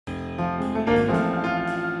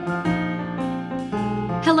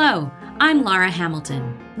Hello, I'm Laura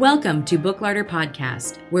Hamilton. Welcome to Book Larder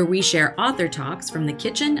Podcast, where we share author talks from the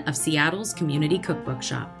kitchen of Seattle's community cookbook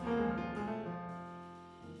shop.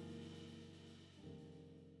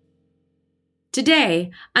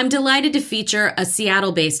 Today, I'm delighted to feature a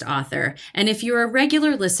Seattle-based author, and if you're a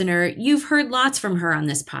regular listener, you've heard lots from her on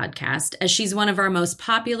this podcast, as she's one of our most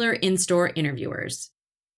popular in-store interviewers.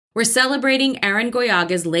 We're celebrating Erin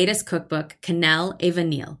Goyaga's latest cookbook, Cannelle et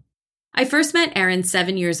Vanille. I first met Erin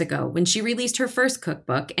 7 years ago when she released her first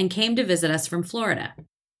cookbook and came to visit us from Florida.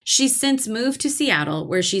 She's since moved to Seattle,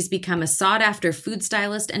 where she's become a sought-after food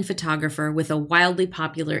stylist and photographer with a wildly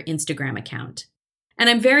popular Instagram account. And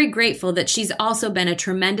I'm very grateful that she's also been a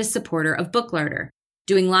tremendous supporter of Book Larder,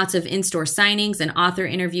 doing lots of in-store signings and author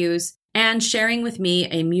interviews, and sharing with me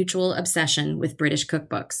a mutual obsession with British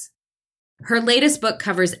cookbooks. Her latest book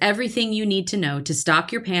covers everything you need to know to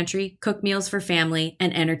stock your pantry, cook meals for family,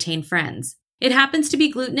 and entertain friends. It happens to be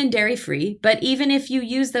gluten and dairy-free, but even if you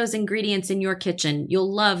use those ingredients in your kitchen,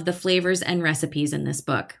 you'll love the flavors and recipes in this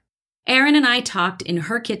book. Erin and I talked in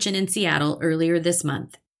her kitchen in Seattle earlier this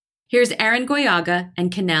month. Here's Erin Goyaga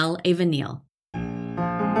and Cannelle et Vanille.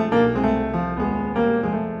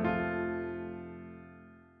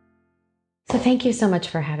 So thank you so much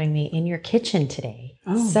for having me in your kitchen today.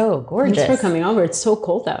 Oh, so gorgeous. Thanks for coming over. It's so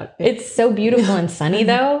cold out. It's so beautiful and sunny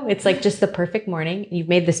though. It's like just the perfect morning. You've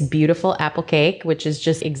made this beautiful apple cake, which is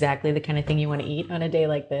just exactly the kind of thing you want to eat on a day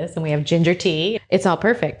like this. And we have ginger tea. It's all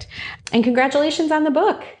perfect. And congratulations on the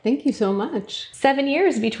book. Thank you so much. 7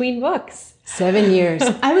 years between books. 7 years.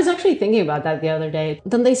 I was actually thinking about that the other day.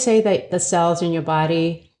 Don't they say that the cells in your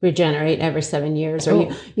body regenerate every 7 years,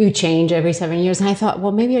 or you change every 7 years? And I thought,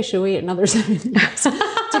 well, maybe I should wait another 7 years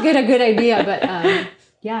to get a good idea. But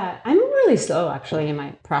yeah, I'm really slow actually in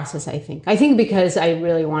my process, I think. I think because I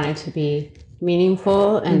really want it to be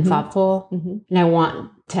meaningful and thoughtful. And I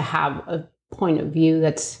want to have a point of view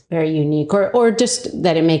that's very unique, or just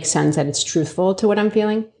that it makes sense, that it's truthful to what I'm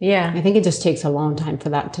feeling. Yeah. I think it just takes a long time for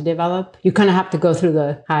that to develop. You kind of have to go through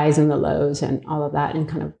the highs and the lows and all of that and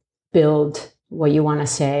kind of build what you want to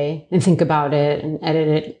say and think about it and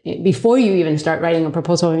edit it. Before you even start writing a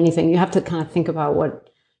proposal or anything, you have to kind of think about what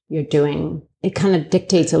you're doing. It kind of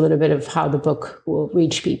dictates a little bit of how the book will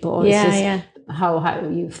reach people. Yeah. How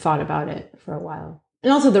you've thought about it for a while.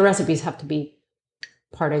 And also the recipes have to be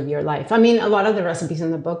part of your life. I mean, a lot of the recipes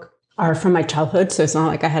in the book are from my childhood, so it's not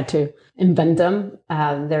like I had to invent them.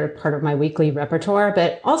 They're part of my weekly repertoire,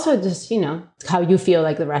 but also just, how you feel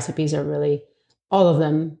like the recipes are really, all of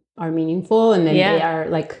them are meaningful, and then they are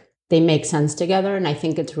like, they make sense together. And I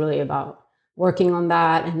think it's really about working on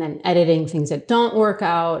that and then editing things that don't work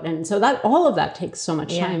out. And so that all of that takes so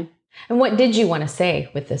much time. And what did you want to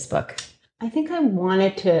say with this book? I think I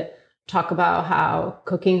wanted to talk about how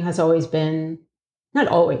cooking has always been, not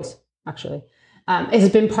always, actually.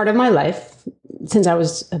 It's been part of my life since I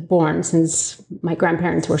was born, since my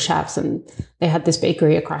grandparents were chefs and they had this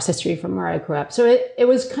bakery across the street from where I grew up. So it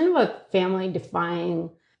was kind of a family-defining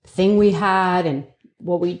thing we had and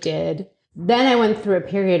what we did. Then I went through a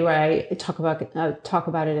period where I talk about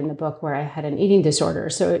it in the book, where I had an eating disorder.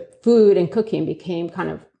 So food and cooking became kind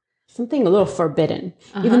of something a little forbidden.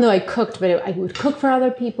 Even though I cooked, but I would cook for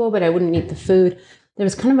other people, but I wouldn't eat the food. There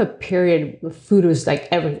was kind of a period where food was like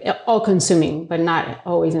all consuming, but not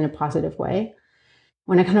always in a positive way.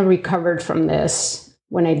 When I kind of recovered from this,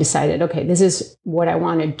 when I decided, okay, this is what I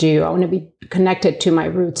want to do. I want to be connected to my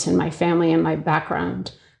roots and my family and my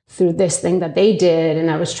background through this thing that they did. And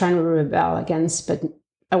I was trying to rebel against, but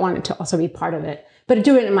I wanted to also be part of it, but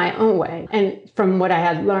do it in my own way. And from what I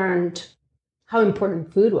had learned, how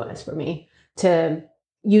important food was for me, to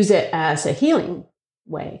use it as a healing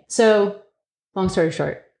way. So long story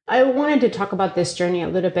short, I wanted to talk about this journey a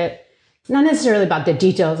little bit, not necessarily about the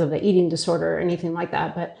details of the eating disorder or anything like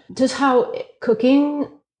that, but just how cooking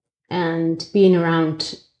and being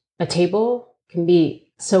around a table can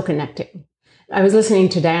be so connecting. I was listening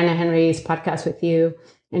to Diana Henry's podcast with you,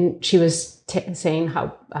 and she was saying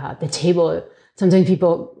how the table, sometimes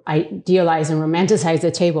people idealize and romanticize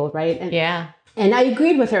the table, right? And I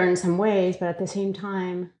agreed with her in some ways, but at the same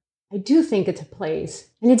time, I do think it's a place.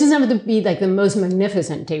 And it doesn't have to be like the most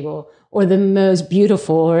magnificent table or the most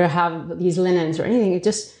beautiful or have these linens or anything. It's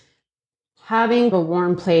just having a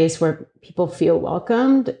warm place where people feel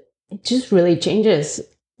welcomed. It just really changes.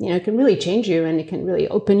 It can really change you, and it can really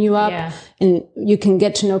open you up, and you can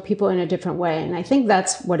get to know people in a different way. And I think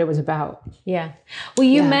that's what it was about. Yeah. Well,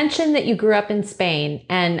 you mentioned that you grew up in Spain,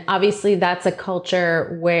 and obviously that's a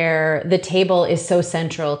culture where the table is so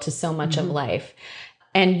central to so much of life.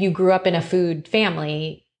 And you grew up in a food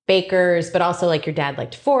family bakers, but also like your dad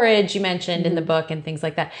liked forage, you mentioned in the book and things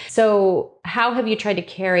like that. So how have you tried to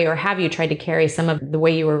carry some of the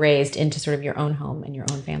way you were raised into sort of your own home and your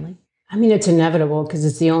own family? I mean, it's inevitable because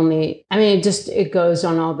it's it goes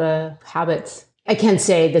on all the habits. I can't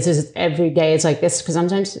say this is every day it's like this because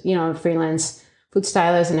sometimes, I'm a freelance food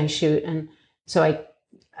stylist and I shoot. And so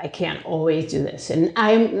I can't always do this. And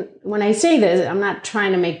when I say this, I'm not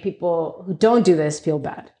trying to make people who don't do this feel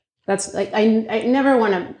bad. That's like, I never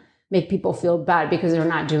want to make people feel bad because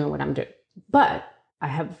they're not doing what I'm doing. But I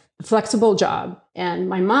have a flexible job. And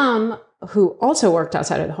my mom, who also worked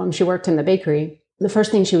outside of the home, she worked in the bakery. The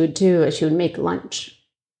first thing she would do is she would make lunch.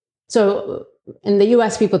 So in the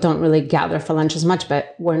US, people don't really gather for lunch as much.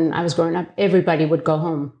 But when I was growing up, everybody would go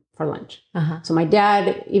home for lunch. So my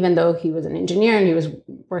dad, even though he was an engineer and he was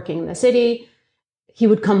working in the city, he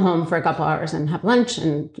would come home for a couple hours and have lunch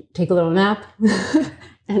and take a little nap.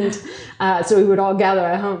 And so we would all gather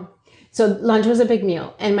at home. So lunch was a big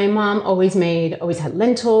meal. And my mom always had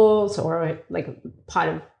lentils or like a pot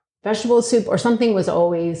of vegetable soup or something was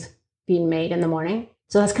always being made in the morning.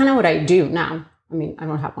 So that's kind of what I do now. I mean, I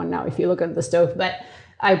don't have one now if you look at the stove, but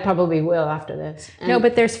I probably will after this. No,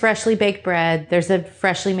 but there's freshly baked bread. There's a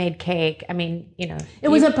freshly made cake. I mean, It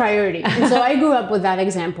was a priority. And so I grew up with that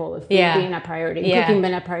example of food being a priority, cooking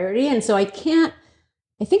being a priority. And so I think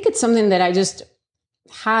it's something that I just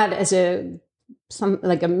had as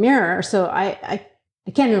like a mirror. So I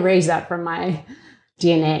can't erase that from my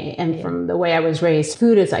DNA and from the way I was raised.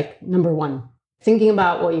 Food is like number one. Thinking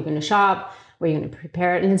about what you're going to shop, where you're going to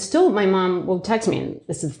prepare it. And still my mom will text me and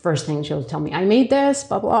this is the first thing she'll tell me. I made this,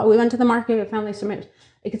 blah, blah. We went to the market, a family summit.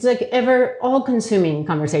 It's like all consuming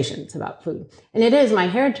conversations about food. And it is my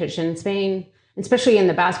heritage in Spain, especially in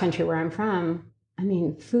the Basque Country where I'm from. I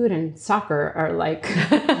mean, food and soccer are like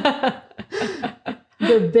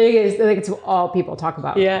the biggest, like it's all people talk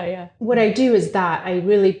about. Yeah. What I do is that I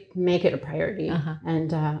really make it a priority.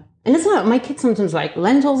 And it's not, my kids sometimes like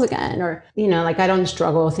lentils again, or, like I don't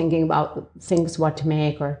struggle thinking about what to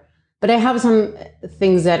make but I have some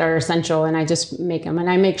things that are essential and I just make them and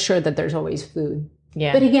I make sure that there's always food.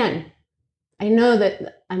 Yeah. But again, I know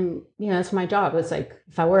that that's my job. It's like,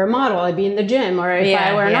 if I were a model, I'd be in the gym, or if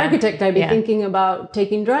I were an architect, I'd be thinking about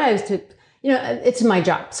taking drives to, it's my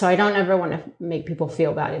job. So I don't ever want to make people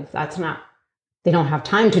feel bad if they don't have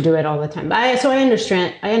time to do it all the time. But I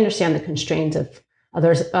understand the constraints of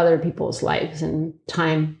other people's lives and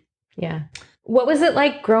time. Yeah. What was it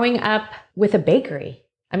like growing up with a bakery?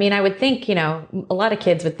 I mean, I would think, a lot of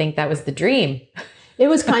kids would think that was the dream. It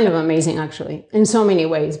was kind of amazing, actually, in so many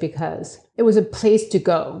ways, because it was a place to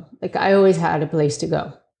go. Like I always had a place to go.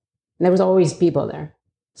 And there was always people there.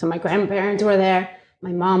 So my grandparents were there.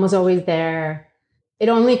 My mom was always there. It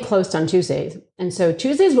only closed on Tuesdays. And so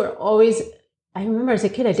Tuesdays were always, I remember as a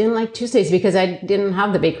kid, I didn't like Tuesdays because I didn't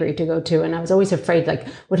have the bakery to go to. And I was always afraid, like,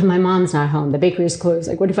 what if my mom's not home? The bakery is closed.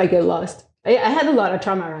 Like, what if I get lost? I had a lot of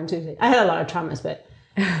trauma around Tuesday. I had a lot of traumas, but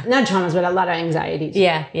not traumas, but a lot of anxieties.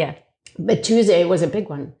 Yeah. But Tuesday was a big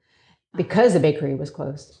one because the bakery was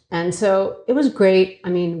closed. And so it was great. I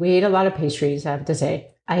mean, we ate a lot of pastries, I have to say.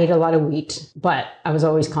 I ate a lot of wheat, but I was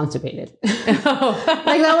always constipated. Like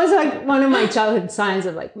that was like one of my childhood signs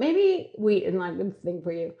of like, maybe wheat is not a good thing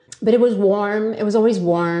for you. But it was warm. It was always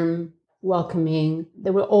warm, welcoming.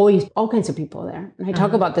 There were always all kinds of people there. And I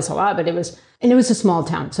talk about this a lot, but it was a small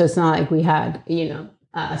town. So it's not like we had,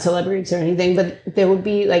 celebrities or anything, but there would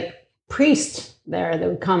be like priests there that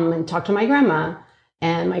would come and talk to my grandma,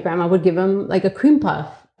 and my grandma would give them like a cream puff.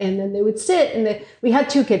 And then they would sit, and we had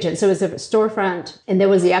two kitchens. So it was a storefront, and there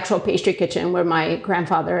was the actual pastry kitchen where my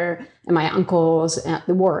grandfather and my uncles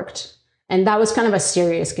worked. And that was kind of a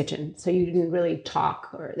serious kitchen. So you didn't really talk,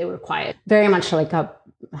 or they were quiet. Very much like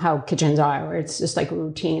how kitchens are, where it's just like a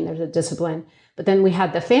routine. There's a discipline. But then we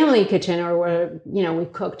had the family kitchen, or where, we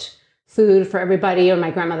cooked food for everybody, or my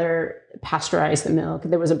grandmother pasteurized the milk.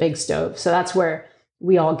 There was a big stove. So that's where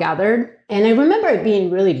we all gathered. And I remember it being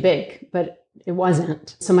really big, but it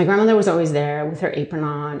wasn't. So my grandmother was always there with her apron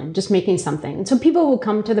on and just making something. And so people would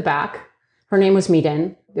come to the back. Her name was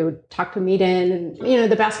Miren. They would talk to Miren.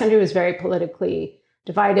 And, the Basque Country was very politically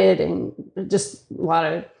divided and just a lot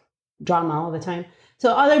of drama all the time.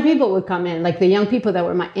 So other people would come in, like the young people that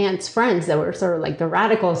were my aunt's friends that were sort of like the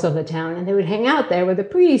radicals of the town. And they would hang out there with the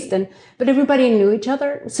priest. But everybody knew each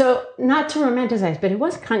other. So not to romanticize, but it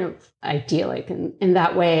was kind of idyllic in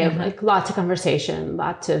that way of like lots of conversation,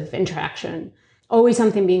 lots of interaction, always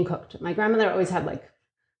something being cooked. My grandmother always had like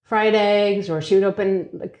fried eggs, or she would open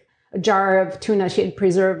like a jar of tuna she had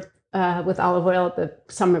preserved with olive oil the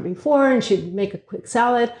summer before, and she'd make a quick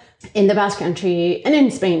salad. In the Basque Country and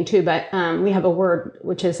in Spain too, but we have a word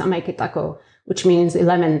which is amaikitako, which means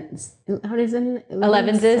 11. How is it?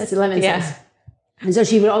 11s. Yeah. And so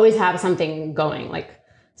she would always have something going, like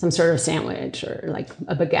some sort of sandwich or like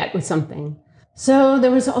a baguette with something. So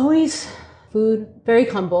there was always food, very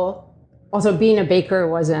humble. Also, being a baker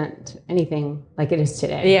wasn't anything like it is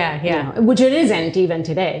today. Yeah. You know, which it isn't even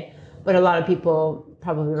today. But a lot of people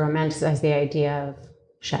probably romanticize the idea of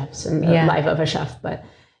chefs and the life of a chef. But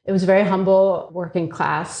it was very humble, working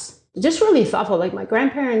class, just really thoughtful. Like my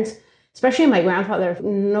grandparents, especially my grandfather,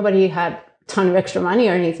 nobody had a ton of extra money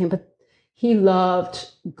or anything, but he loved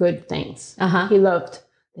good things. He loved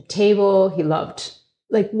the table. He loved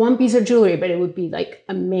like one piece of jewelry, but it would be like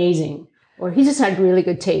amazing. Or he just had really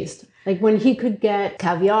good taste. Like when he could get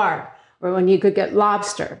caviar or when he could get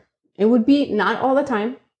lobster, it would be not all the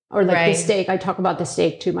time. Or like the steak. I talk about the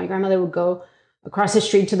steak too. My grandmother would go across the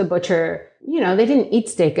street to the butcher. You know, they didn't eat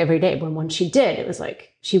steak every day, but when she did, it was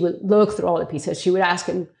like she would look through all the pieces. She would ask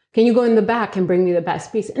him, can you go in the back and bring me the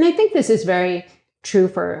best piece? And I think this is very true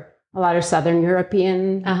for a lot of Southern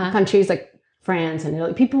European countries like France and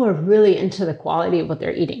Italy. People were really into the quality of what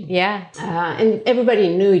they're eating. Yeah. And everybody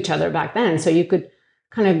knew each other back then. So you could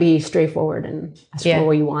kind of be straightforward and ask for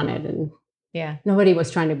what you wanted. And nobody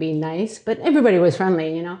was trying to be nice, but everybody was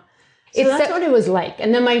friendly, you know? So that's what it was like.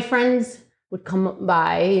 And then my friends would come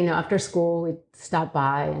by, you know, after school, we'd stop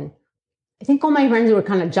by. And I think all my friends were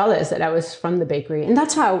kind of jealous that I was from the bakery. And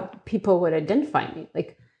that's how people would identify me.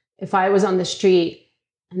 Like if I was on the street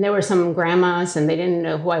and there were some grandmas and they didn't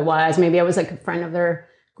know who I was, maybe I was like a friend of their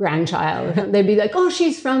grandchild. They'd be like, oh,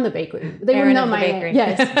 she's from the bakery. They wouldn't know my name.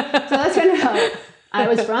 Yes. So that's kind of how I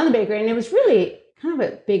was from the bakery. And it was really kind of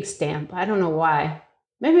a big stamp. I don't know why.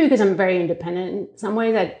 Maybe because I'm very independent in some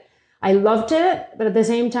way that I loved it, but at the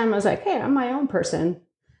same time, I was like, hey, I'm my own person.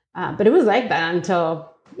 But it was like that until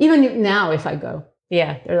even now, if I go.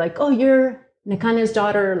 Yeah. They're like, oh, you're Nekane's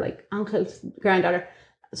daughter, like uncle's granddaughter.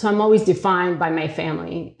 So I'm always defined by my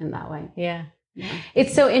family in that way. Yeah.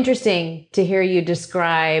 It's so interesting to hear you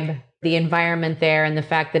describe the environment there and the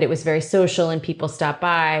fact that it was very social and people stop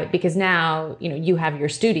by, because now, you know, you have your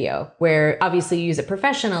studio where obviously you use it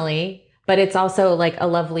professionally, but it's also like a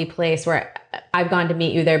lovely place where I've gone to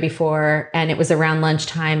meet you there before, and it was around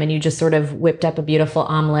lunchtime and you just sort of whipped up a beautiful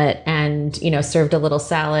omelet and, you know, served a little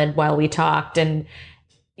salad while we talked. And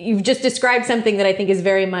you've just described something that I think is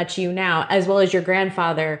very much you now, as well as your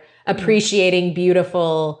grandfather appreciating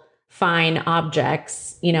beautiful, fine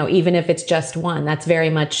objects, you know, even if it's just one. That's very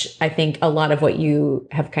much, I think, a lot of what you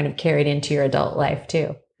have kind of carried into your adult life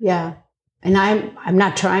too. Yeah. And I'm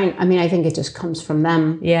not trying. I mean, I think it just comes from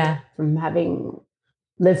them. Yeah. From having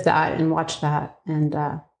lived that and watched that. And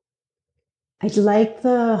I like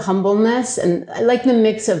the humbleness, and I like the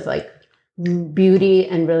mix of like beauty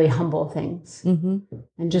and really humble things.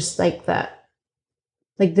 And just like that,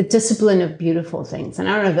 like the discipline of beautiful things. And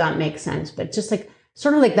I don't know if that makes sense, but just like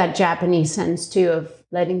sort of like that Japanese sense too of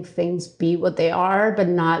letting things be what they are, but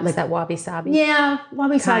not like that wabi-sabi. Yeah,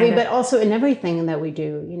 wabi-sabi, but also in everything that we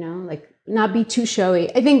do, you know, like not be too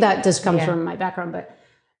showy. I think that just comes from my background, but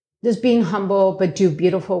just being humble, but do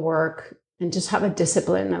beautiful work and just have a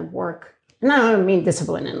discipline of work. And I don't mean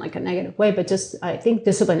discipline in like a negative way, but just, I think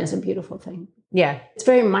discipline is a beautiful thing. Yeah. It's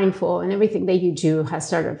very mindful, and everything that you do has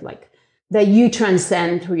sort of like that you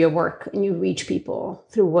transcend through your work and you reach people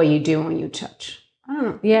through what you do when you touch. I don't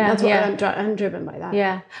know. Yeah. That's what I'm driven by that.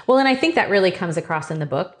 Yeah. Well, and I think that really comes across in the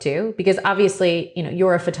book too, because obviously, you know,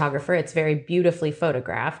 you're a photographer. It's very beautifully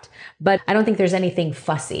photographed, but I don't think there's anything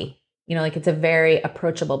fussy, you know, like it's a very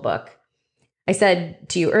approachable book. I said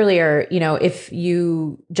to you earlier, you know, if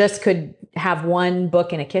you just could have one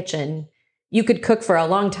book in a kitchen, you could cook for a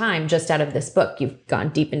long time just out of this book. You've gone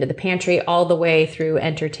deep into the pantry all the way through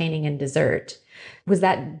entertaining and dessert. Was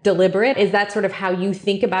that deliberate? Is that sort of how you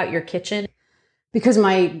think about your kitchen? Because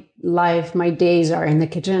my life, my days are in the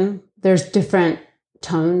kitchen. There's different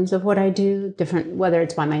tones of what I do, different, whether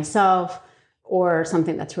it's by myself or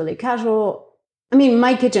something that's really casual. I mean,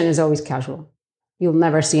 my kitchen is always casual. You'll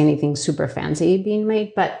never see anything super fancy being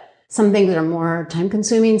made, but some things are more time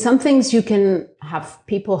consuming. Some things you can have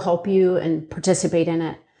people help you and participate in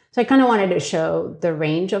it. So I kind of wanted to show the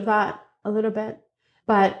range of that a little bit.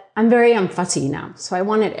 But I'm very unfussy now. So I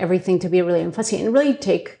wanted everything to be really unfussy and really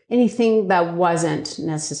take anything that wasn't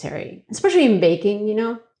necessary, especially in baking, you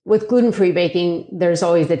know. With gluten-free baking, there's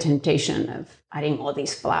always the temptation of adding all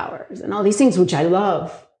these flours and all these things, which I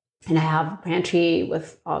love. And I have a pantry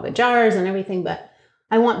with all the jars and everything, but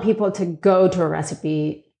I want people to go to a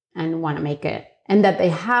recipe and want to make it, and that they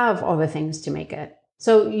have all the things to make it.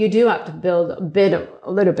 So you do have to build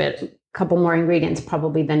a couple more ingredients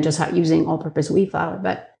probably than just using all-purpose wheat flour.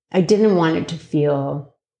 But I didn't want it to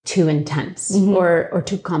feel too intense or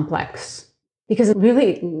too complex, because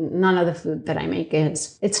really none of the food that I make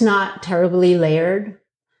it's not terribly layered,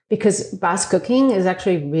 because Basque cooking is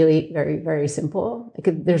actually really very, very simple.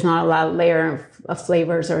 There's not a lot of layer of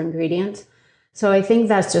flavors or ingredients. So I think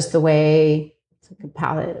that's just the way, it's like a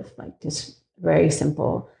palette of like just very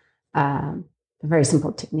simple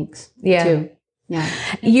techniques too. Yeah.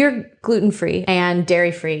 You're gluten-free and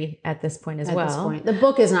dairy-free at this point as well. At this point. The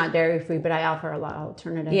book is not dairy-free, but I offer a lot of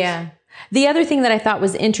alternatives. Yeah. The other thing that I thought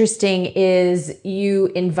was interesting is you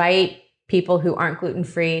invite people who aren't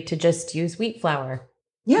gluten-free to just use wheat flour,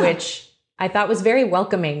 which I thought was very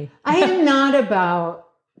welcoming. I am not about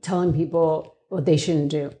telling people what they shouldn't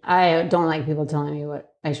do. I don't like people telling me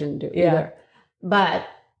what I shouldn't do either. But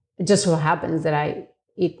it just so happens that I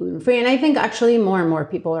eat gluten-free. And I think actually more and more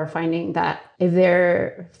people are finding that if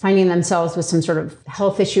they're finding themselves with some sort of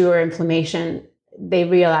health issue or inflammation, they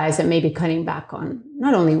realize that maybe cutting back on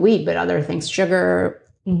not only wheat, but other things, sugar,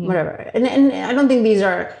 whatever. And I don't think these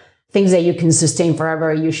are things that you can sustain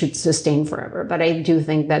forever, you should sustain forever. But I do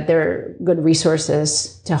think that they're good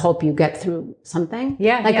resources to help you get through something,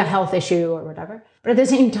 like a health issue or whatever. But at the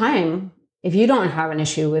same time, if you don't have an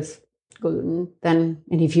issue with gluten, and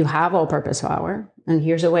if you have all-purpose flour, and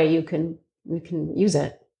here's a way you can use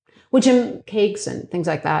it, which in cakes and things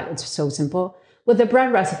like that, it's so simple. With the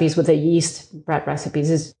bread recipes, with the yeast bread recipes,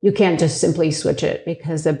 is you can't just simply switch it,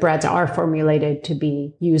 because the breads are formulated to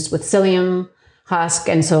be used with psyllium husk,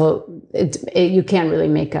 and so you can't really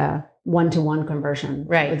make a one-to-one conversion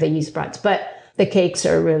with the yeast breads. But the cakes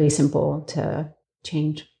are really simple to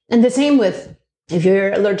change. And the same with if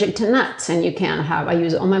you're allergic to nuts and you can't have, I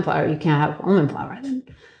use almond flour, you can't have almond flour, then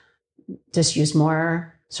just use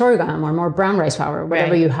more sorghum or more brown rice flour,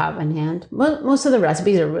 whatever you have in hand. Most of the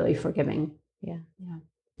recipes are really forgiving. Yeah.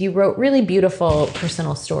 You wrote really beautiful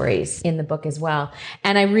personal stories in the book as well.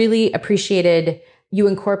 And I really appreciated you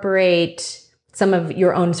incorporate some of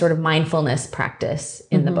your own sort of mindfulness practice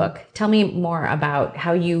in the book. Tell me more about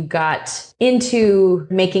how you got into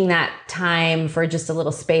making that time for just a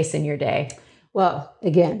little space in your day. Well,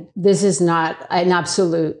 again, this is not an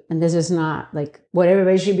absolute, and this is not like what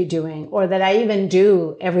everybody should be doing, or that I even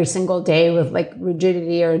do every single day with like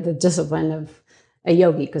rigidity or the discipline of a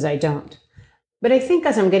yogi, because I don't. But I think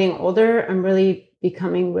as I'm getting older, I'm really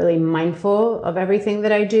becoming really mindful of everything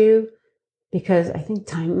that I do, because I think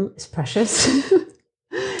time is precious.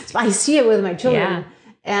 I see it with my children.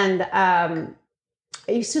 And I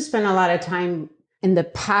used to spend a lot of time in the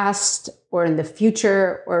past or in the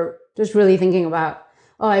future, or just really thinking about,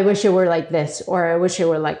 oh, I wish it were like this, or I wish it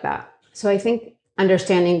were like that. So I think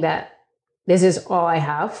understanding that this is all I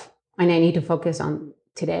have and I need to focus on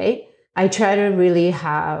today, I try to really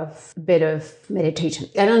have a bit of meditation.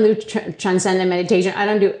 I don't do transcendent meditation. I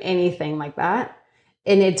don't do anything like that.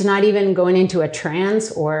 And it's not even going into a trance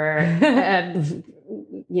or,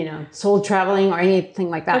 soul traveling or anything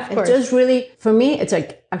like that. It's just really, for me, it's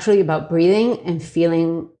like actually about breathing and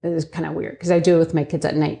feeling. It's kind of weird because I do it with my kids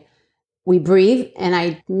at night. We breathe and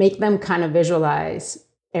I make them kind of visualize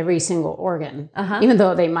every single organ, even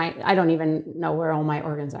though I don't even know where all my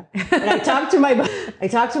organs are. But I talk to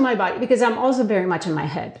my body because I'm also very much in my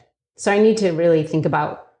head. So I need to really think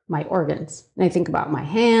about my organs. And I think about my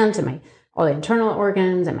hands and all the internal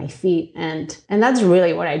organs and my feet. And that's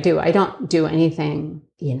really what I do. I don't do anything,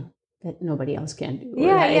 that nobody else can do.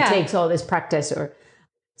 It takes all this practice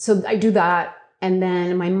so I do that. And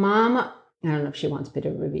then my mom, I don't know if she wants me to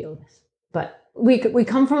reveal this, but we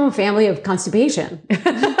come from a family of constipation.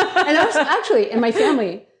 And actually in my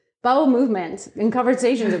family, bowel movements and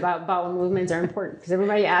conversations about bowel movements are important because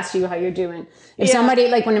everybody asks you how you're doing. If somebody,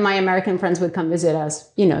 like when my American friends would come visit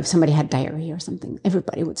us, if somebody had diarrhea or something,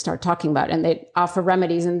 everybody would start talking about it and they'd offer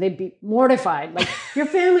remedies and they'd be mortified. Like, your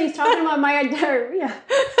family's talking about my diarrhea.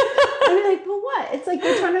 And I'm like, well, what? It's like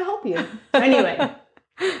they're trying to help you. Anyway,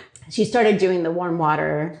 she started doing the warm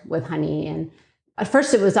water with honey. And at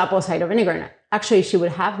first it was apple cider vinegar. And actually she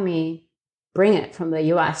would have me bring it from the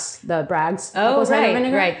U.S., the Bragg's apple cider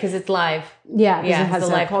vinegar. Right, because it's live. Yeah, because it has the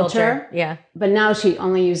live culture. Yeah. But now she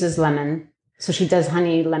only uses lemon. So she does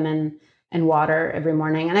honey, lemon, and water every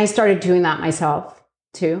morning. And I started doing that myself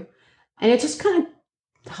too. And it just kind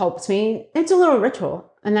of helps me. It's a little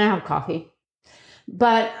ritual. And then I have coffee.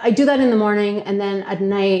 But I do that in the morning. And then at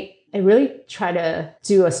night, I really try to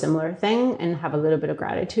do a similar thing and have a little bit of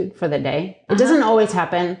gratitude for the day. It doesn't always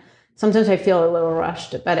happen. Sometimes I feel a little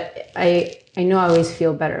rushed, but I know I always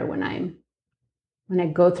feel better when I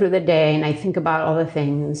go through the day and I think about all the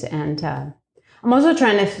things. And I'm also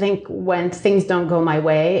trying to think when things don't go my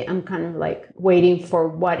way, I'm kind of like waiting for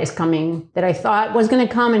what is coming that I thought was going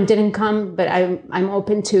to come and didn't come, but I'm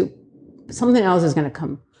open to something else is going to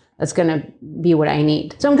come. That's going to be what I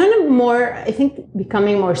need. So I'm kind of more, I think,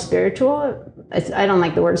 becoming more spiritual. I don't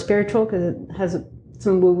like the word spiritual because it has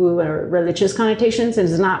some woo-woo or religious connotations, and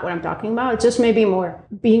it's not what I'm talking about. It's just maybe more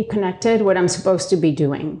being connected, what I'm supposed to be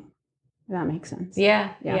doing. If that makes sense.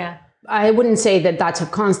 Yeah. I wouldn't say that that's a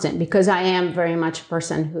constant because I am very much a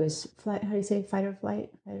person who is, how do you say, fight or flight?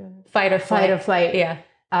 Fight or flight. Yeah.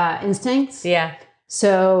 Instincts. Yeah.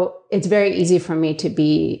 So it's very easy for me to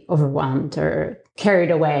be overwhelmed or carried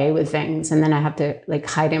away with things. And then I have to like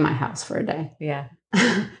hide in my house for a day. Yeah.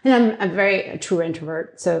 And I'm a true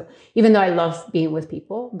introvert. So even though I love being with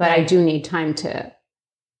people, but I do need time to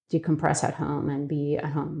decompress at home and be at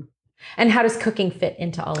home. And how does cooking fit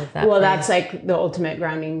into all of that? Well, that's like the ultimate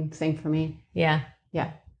grounding thing for me. Yeah.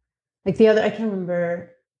 Yeah. Like I can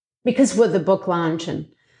remember, because with the book launch and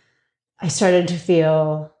I started to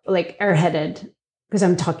feel like airheaded because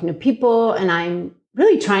I'm talking to people and I'm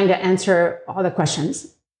really trying to answer all the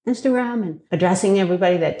questions. Instagram and addressing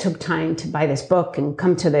everybody that took time to buy this book and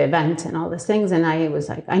come to the event and all these things. And I was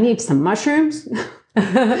like, I need some mushrooms.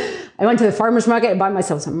 I went to the farmer's market and bought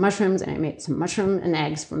myself some mushrooms and I made some mushroom and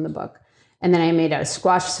eggs from the book. And then I made a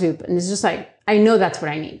squash soup. And it's just like, I know that's what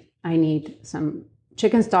I need. I need some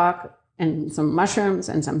chicken stock and some mushrooms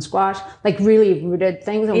and some squash, like really rooted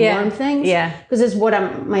things and warm things. Yeah. Because it's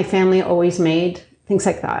what my family always made. Things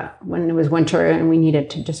like that when it was winter and we needed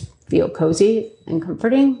to just feel cozy and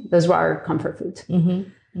comforting. Those were our comfort foods.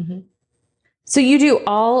 Mm-hmm. Mm-hmm. So you do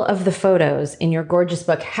all of the photos in your gorgeous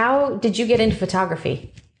book. How did you get into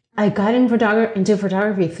photography? I got into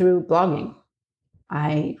photography through blogging.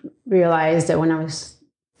 I realized that when I was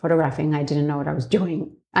photographing, I didn't know what I was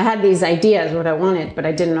doing. I had these ideas, what I wanted, but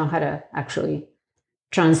I didn't know how to actually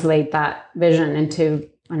translate that vision into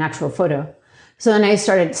an actual photo. So then I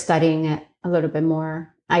started studying it a little bit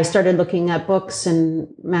more. I started looking at books and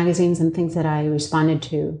magazines and things that I responded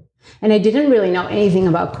to. And I didn't really know anything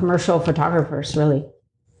about commercial photographers, really,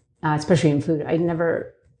 especially in food.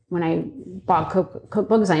 When I bought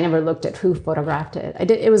cookbooks, I never looked at who photographed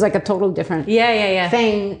it. It was like a total different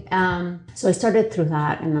thing. So I started through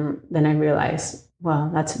that. And then I realized,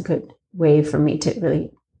 well, that's a good way for me to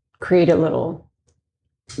really create a little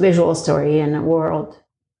visual story in a world.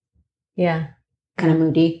 Yeah. Kind of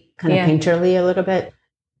moody, kind of painterly a little bit.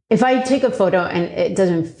 If I take a photo and it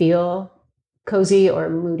doesn't feel cozy or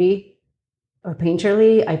moody or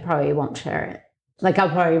painterly, I probably won't share it. Like I'll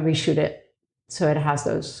probably reshoot it so it has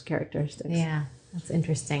those characteristics. Yeah, that's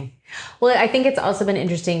interesting. Well, I think it's also been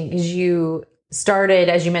interesting because you started,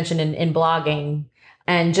 as you mentioned, in blogging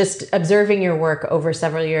and just observing your work over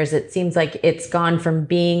several years. It seems like it's gone from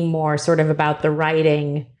being more sort of about the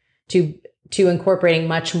writing to incorporating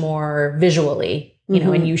much more visually, you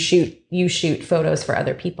know, and you shoot photos for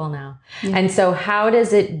other people now. Yeah. And so how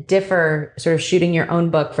does it differ sort of shooting your own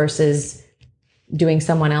book versus doing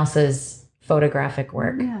someone else's photographic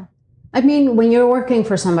work? Yeah. I mean, when you're working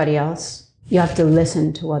for somebody else, you have to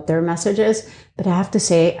listen to what their message is. But I have to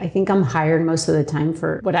say, I think I'm hired most of the time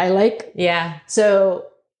for what I like. Yeah. So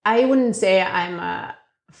I wouldn't say I'm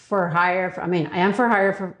for hire. I am for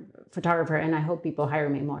hire for photographer, and I hope people hire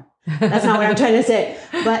me more. That's not what I'm trying to say.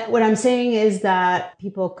 But what I'm saying is that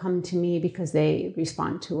people come to me because they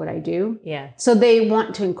respond to what I do. Yeah. So they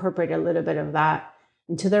want to incorporate a little bit of that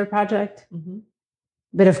into their project. Mm-hmm.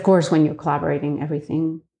 But of course, when you're collaborating,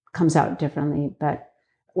 everything comes out differently. But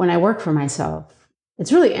when I work for myself,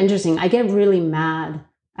 it's really interesting. I get really mad.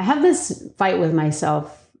 I have this fight with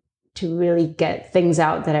myself to really get things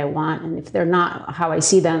out that I want. And if they're not how I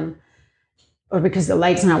see them, or because the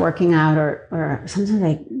light's not working out, or sometimes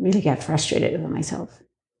I really get frustrated with myself.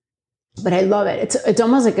 But I love it. It's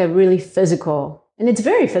almost like a really physical, and it's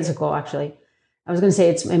very physical, actually. I was going to say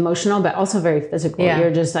it's emotional, but also very physical. Yeah.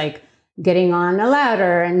 You're just like getting on a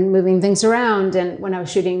ladder and moving things around. And when I was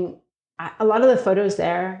shooting, a lot of the photos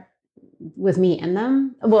there with me in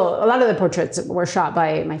them, well, a lot of the portraits were shot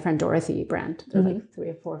by my friend Dorothy Brandt. There were like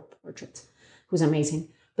 3 or 4 portraits, who's amazing.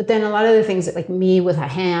 But then a lot of the things like me with a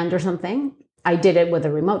hand or something, I did it with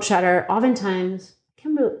a remote shutter. Oftentimes, I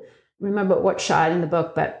can't remember what shot in the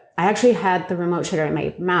book, but I actually had the remote shutter in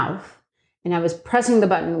my mouth and I was pressing the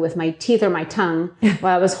button with my teeth or my tongue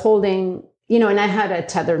while I was holding, and I had a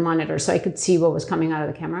tethered monitor so I could see what was coming out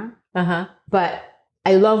of the camera. Uh-huh. But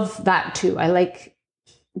I love that too. I like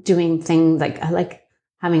doing things I like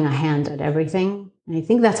having a hand at everything. And I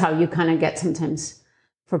think that's how you kind of get sometimes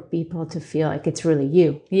for people to feel like it's really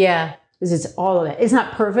you. Yeah. Because it's all of it. It's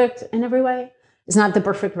not perfect in every way, It's not the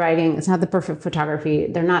perfect writing. It's not the perfect photography.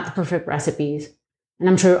 They're not the perfect recipes. And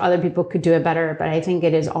I'm sure other people could do it better, but I think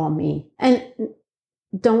it is all me. And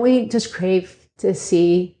don't we just crave to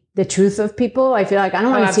see the truth of people? I feel like I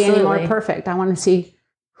don't want to see any more perfect. I want to see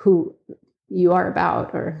who you are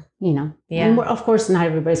about, or, Yeah. And of course, not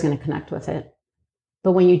everybody's going to connect with it.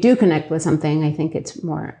 But when you do connect with something, I think it's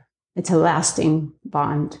a lasting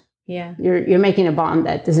bond. Yeah. You're making a bond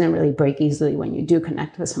that doesn't really break easily when you do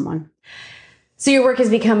connect with someone. So your work has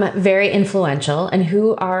become very influential. And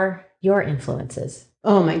who are your influences?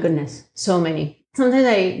 Oh my goodness. So many. Sometimes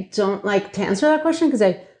I don't like to answer that question because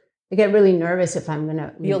I get really nervous if I'm going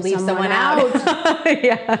to leave someone out.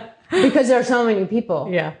 Yeah. Because there are so many people.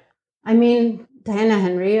 Yeah. I mean, Diana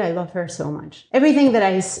Henry, I love her so much. Everything that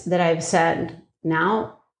I've said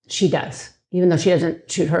now, she does, even though she doesn't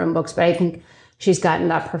shoot her own books. But I think she's gotten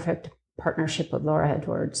that perfect partnership with Laura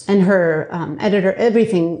Edwards and her editor,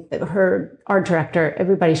 everything, her art director,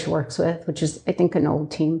 everybody she works with, which is, I think, an old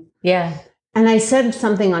team. Yeah. And I said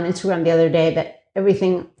something on Instagram the other day that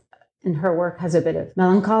everything in her work has a bit of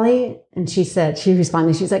melancholy. And she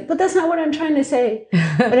responded, she's like, but that's not what I'm trying to say.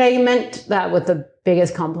 But I meant that with the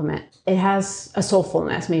biggest compliment. It has a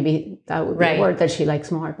soulfulness. Maybe that would be a word that she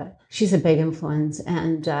likes more, but she's a big influence.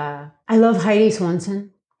 And I love Heidi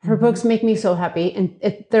Swanson. Her books make me so happy.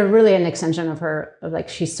 And they're really an extension of her. Like,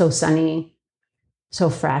 she's so sunny, so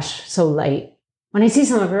fresh, so light. When I see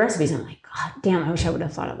some of her recipes, I'm like, God damn, I wish I would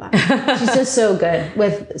have thought of that. She's just so good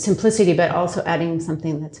with simplicity, but also adding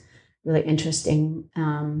something that's really interesting.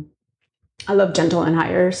 I love Gentle and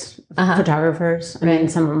Hires, photographers. I mean,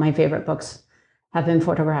 some of my favorite books have been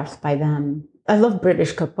photographed by them. I love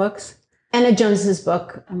British cookbooks. Anna Jones's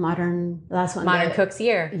book, the last one. Modern Cook's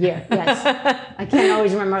Year. Yeah, yes. I can't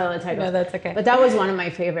always remember all the titles. No, that's okay. But that was one of my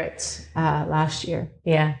favorites last year.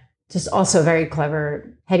 Yeah. Just also very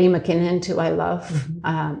clever. Hetty McKinnon, who I love.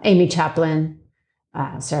 Amy Chaplin,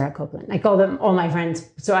 Sarah Copeland. I call them all my friends.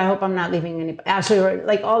 So I hope I'm not leaving anybody. Actually, we're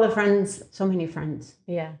like all the friends, so many friends.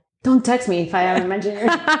 Yeah. Don't text me if I haven't mentioned your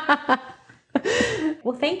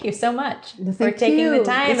Well, thank you so much for taking the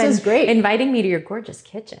time and great. Inviting me to your gorgeous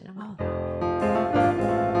kitchen. Oh.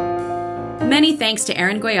 Many thanks to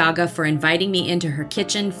Erin Guayaga for inviting me into her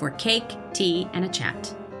kitchen for cake, tea, and a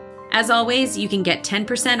chat. As always, you can get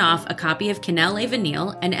 10% off a copy of Canal et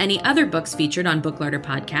Vanille and any other books featured on Booklarder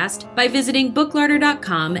Podcast by visiting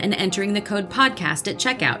booklarder.com and entering the code podcast at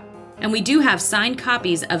checkout. And we do have signed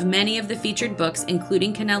copies of many of the featured books,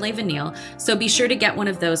 including Canal et Vanille, so be sure to get one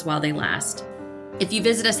of those while they last. If you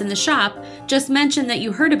visit us in the shop, just mention that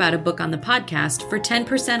you heard about a book on the podcast for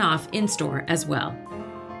 10% off in-store as well.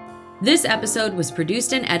 This episode was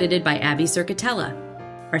produced and edited by Abby Circatella.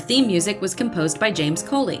 Our theme music was composed by James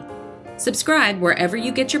Coley. Subscribe wherever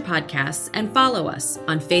you get your podcasts and follow us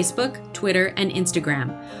on Facebook, Twitter, and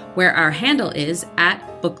Instagram, where our handle is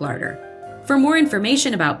 @Booklarder. For more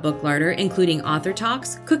information about Booklarder, including author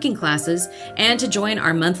talks, cooking classes, and to join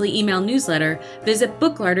our monthly email newsletter, visit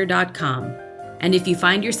booklarder.com. And if you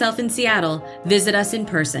find yourself in Seattle, visit us in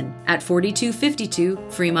person at 4252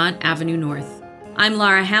 Fremont Avenue North. I'm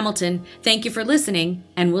Laura Hamilton. Thank you for listening,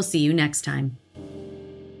 and we'll see you next time.